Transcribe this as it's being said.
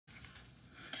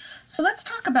So let's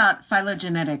talk about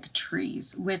phylogenetic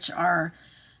trees, which are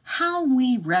how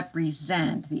we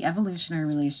represent the evolutionary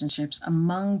relationships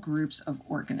among groups of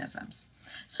organisms.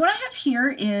 So what I have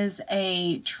here is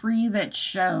a tree that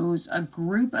shows a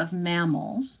group of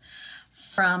mammals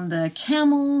from the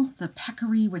camel, the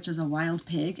peccary, which is a wild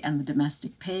pig, and the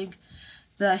domestic pig,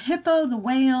 the hippo, the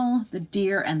whale, the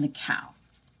deer, and the cow.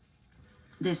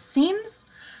 This seems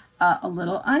a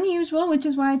little unusual, which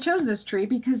is why I chose this tree,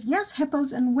 because yes,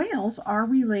 hippos and whales are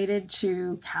related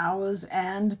to cows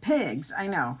and pigs. I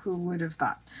know, who would have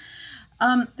thought?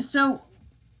 So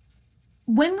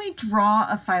when we draw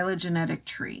a phylogenetic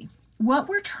tree, what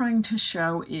we're trying to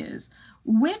show is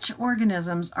which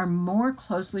organisms are more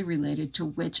closely related to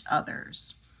which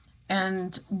others,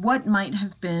 and what might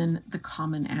have been the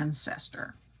common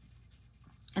ancestor.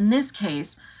 In this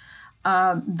case,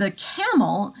 the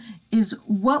camel is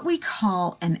what we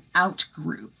call an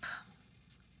outgroup.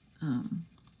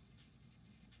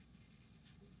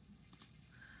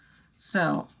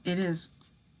 So it is,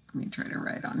 let me try to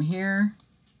write on here.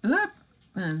 Oop,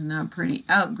 that's not pretty.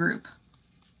 Outgroup.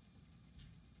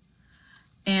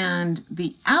 And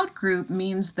the outgroup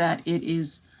means that it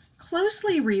is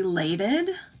closely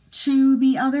related to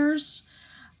the others,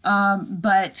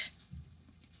 but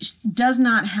does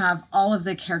not have all of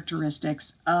the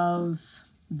characteristics of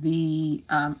the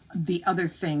other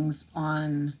things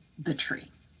on the tree.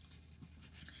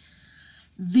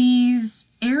 These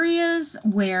areas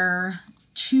where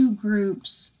two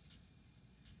groups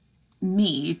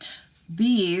meet,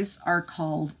 these are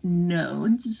called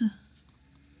nodes,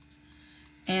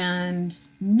 and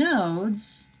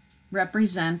nodes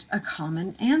represent a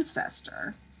common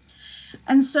ancestor.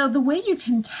 And so the way you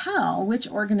can tell which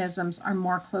organisms are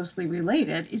more closely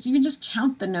related is you can just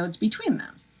count the nodes between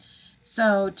them.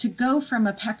 So to go from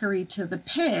a peccary to the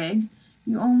pig,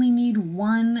 you only need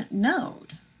one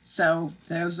node. So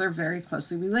those are very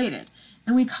closely related.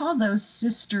 And we call those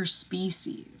sister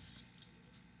species.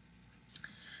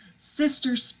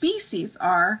 Sister species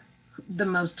are the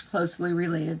most closely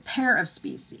related pair of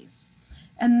species.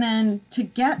 And then to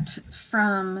get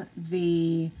from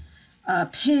the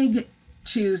pig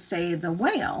to, say, the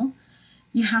whale,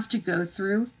 you have to go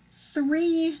through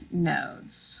 3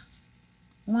 nodes.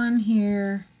 1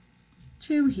 here,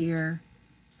 2 here,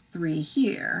 3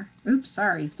 here. Oops,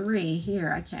 sorry, 3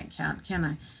 here. I can't count, can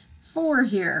I? 4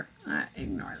 here.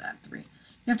 Ignore that 3. You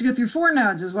have to go through 4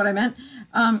 nodes is what I meant.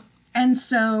 And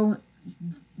so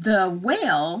the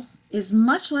whale is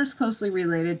much less closely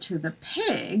related to the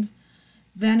pig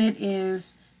than it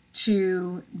is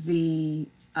to the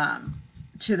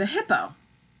hippo,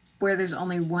 where there's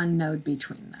only 1 node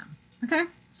between them. Okay,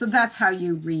 so that's how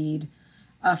you read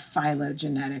a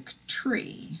phylogenetic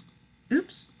tree.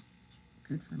 Oops,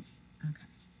 good for me. Okay,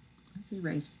 let's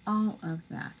erase all of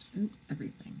that. Oop,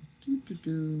 everything.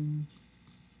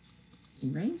 Erase,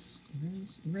 erase,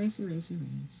 erase, erase,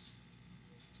 erase.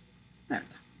 There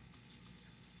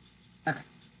we go. Okay.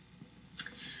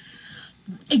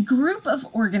 A group of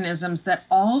organisms that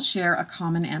all share a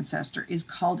common ancestor is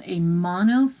called a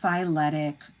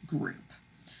monophyletic group.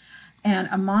 And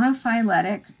a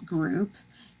monophyletic group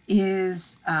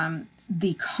is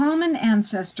the common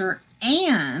ancestor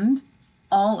and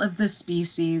all of the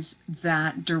species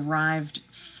that derived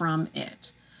from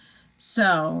it.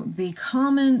 So the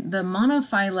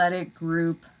monophyletic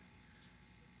group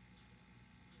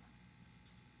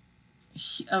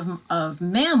of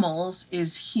mammals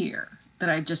is here, that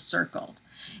I just circled.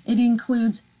 It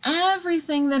includes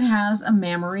everything that has a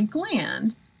mammary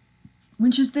gland,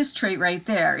 which is this trait right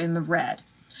there in the red.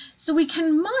 So we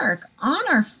can mark on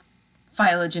our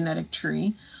phylogenetic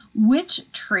tree which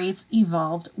traits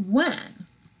evolved when.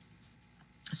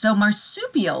 So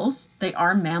marsupials, they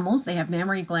are mammals, they have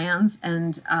mammary glands,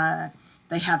 and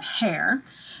they have hair,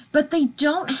 but they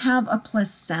don't have a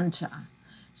placenta.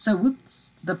 So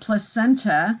whoops, the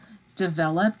placenta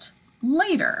developed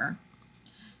later.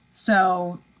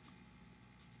 So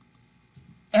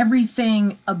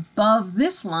everything above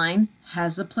this line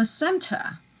has a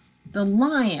placenta. The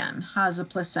lion has a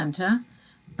placenta,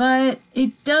 but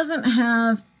it doesn't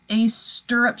have a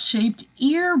stirrup-shaped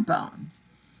ear bone.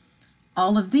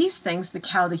 All of these things, the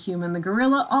cow, the human, the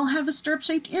gorilla, all have a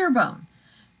stirrup-shaped ear bone.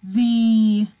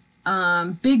 The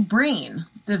big brain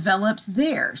develops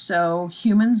there. So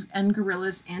humans and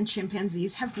gorillas and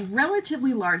chimpanzees have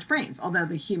relatively large brains, although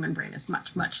the human brain is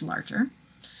much, much larger.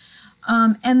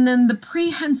 And then the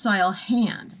prehensile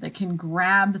hand that can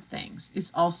grab things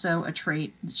is also a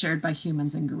trait shared by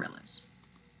humans and gorillas.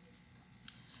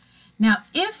 Now,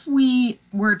 if we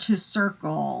were to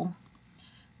circle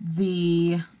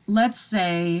the, let's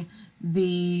say,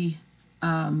 the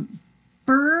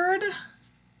bird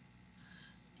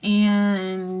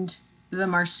and the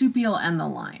marsupial and the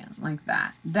lion, like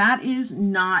that. That is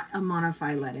not a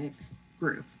monophyletic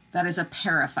group. That is a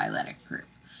paraphyletic group.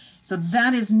 So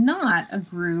that is not a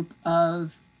group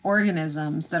of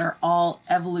organisms that are all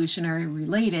evolutionary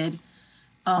related,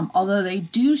 although they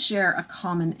do share a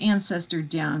common ancestor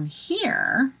down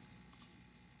here.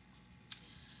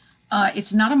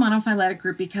 It's not a monophyletic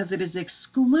group because it is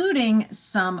excluding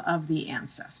some of the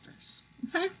ancestors.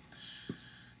 Okay,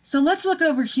 so let's look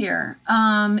over here.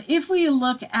 If we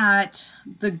look at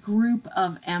the group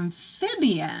of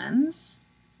amphibians,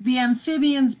 the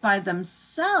amphibians by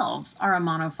themselves are a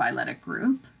monophyletic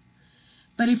group.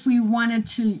 But if we wanted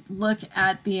to look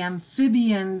at the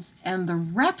amphibians and the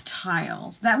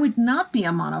reptiles, that would not be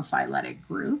a monophyletic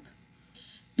group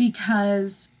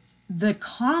because the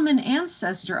common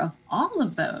ancestor of all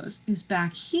of those is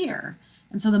back here.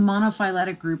 And so the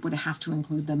monophyletic group would have to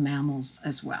include the mammals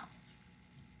as well.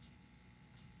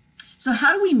 So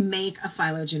how do we make a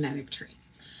phylogenetic tree?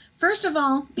 First of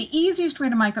all, the easiest way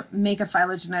to make a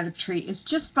phylogenetic tree is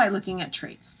just by looking at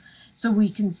traits. So we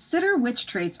consider which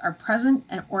traits are present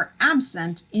or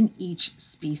absent in each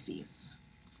species.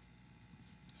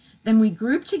 Then we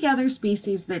group together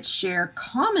species that share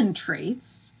common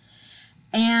traits,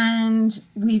 and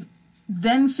we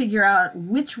then figure out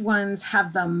which ones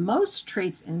have the most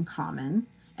traits in common,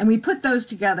 and we put those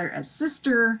together as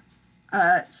sister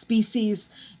species,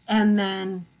 and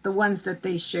then the ones that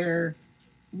they share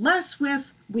less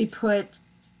with, we put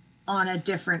on a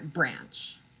different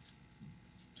branch.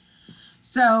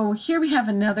 So here we have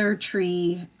another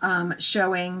tree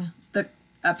showing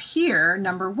up here,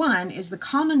 number 1 is the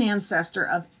common ancestor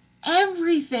of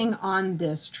everything on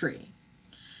this tree.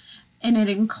 And it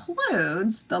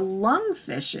includes the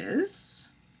lungfishes,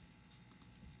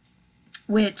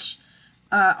 which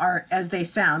are, as they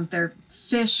sound, they're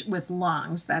fish with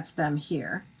lungs. That's them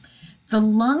here. The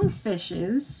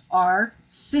lungfishes are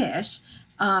fish,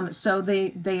 so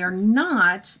they are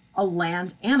not a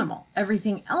land animal.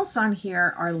 Everything else on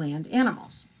here are land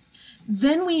animals.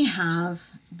 Then we have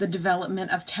the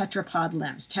development of tetrapod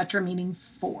limbs, tetra meaning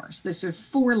 4. So these are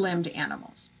 4-limbed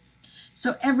animals.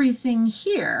 So everything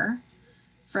here,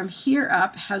 from here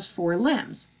up, has 4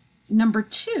 limbs. Number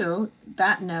 2,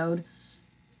 that node,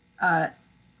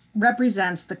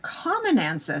 represents the common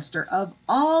ancestor of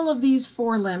all of these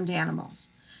 4-limbed animals.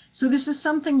 So this is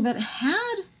something that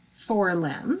had 4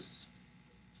 limbs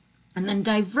and then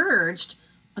diverged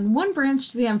on one branch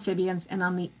to the amphibians, and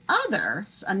on the other,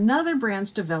 another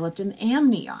branch developed an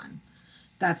amnion.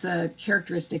 That's a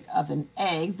characteristic of an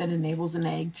egg that enables an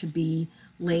egg to be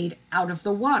laid out of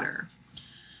the water.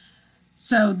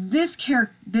 So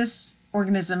this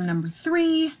organism number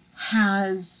 3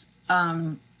 has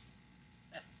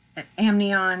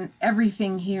amnion,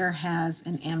 everything here has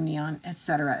an amnion,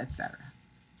 etc., etc.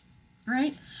 All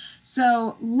right,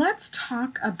 so let's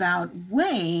talk about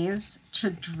ways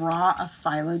to draw a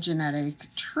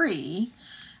phylogenetic tree.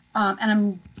 And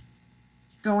I'm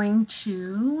going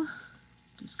to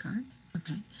discard.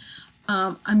 Okay.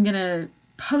 I'm going to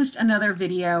post another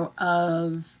video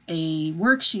of a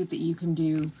worksheet that you can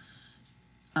do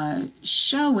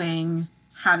showing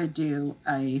how to do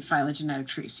a phylogenetic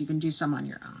tree, so you can do some on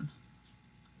your own.